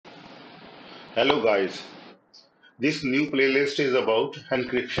Hello guys, this new playlist is about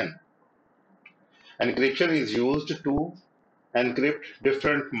encryption. Encryption is used to encrypt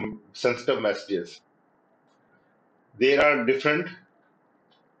different sensitive messages. There are different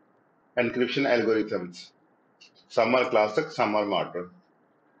encryption algorithms. Some are classic, some are modern.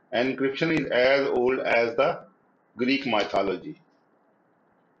 Encryption is as old as the Greek mythology.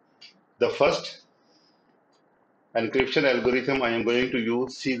 The first encryption algorithm I am going to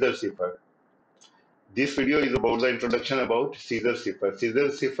use Caesar cipher. This video is about the introduction about Caesar cipher.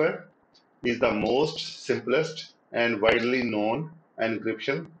 Caesar cipher is the most simplest and widely known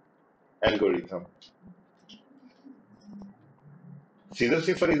encryption algorithm. Caesar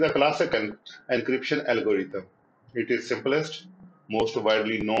cipher is a classic encryption algorithm. It is simplest, most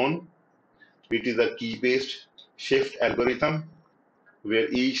widely known. It is a key-based shift algorithm where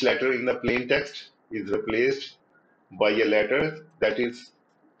each letter in the plain text is replaced by a letter that is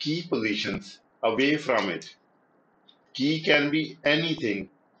key positions away from it. Key can be anything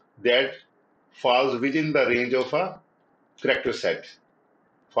that falls within the range of a character set.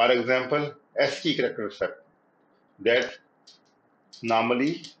 For example, ASCII character set that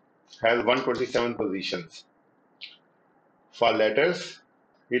normally has 127 positions. For letters,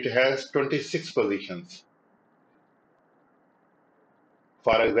 it has 26 positions.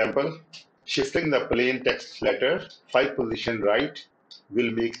 For example, shifting the plain text letter 5 position right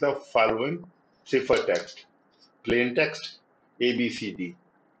will make the following cipher text. Plain text ABCD.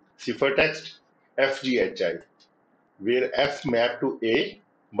 Cipher text FGHI, where F map to A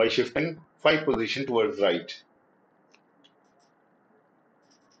by shifting 5 position towards right.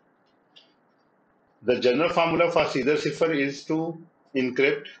 The general formula for Caesar cipher is to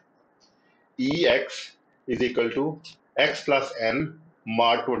encrypt EX is equal to X plus N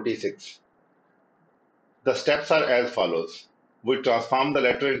mod 26. The steps are as follows. We transform the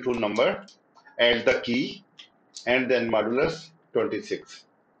letter into number, add the key, and then modulus 26.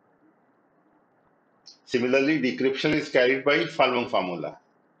 Similarly, decryption is carried by following formula.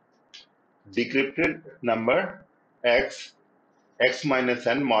 Decrypted number X, X minus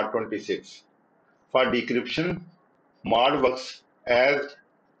N mod 26. For decryption, mod works as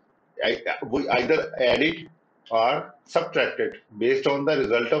we either add it or subtract it based on the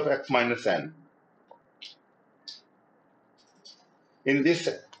result of X minus N. In this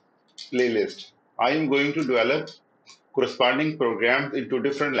playlist, I am going to develop corresponding programs into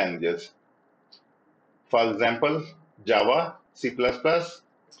different languages. For example, Java, C++,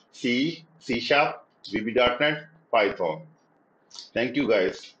 C, C Sharp, VB.NET, Python. Thank you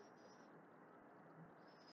guys.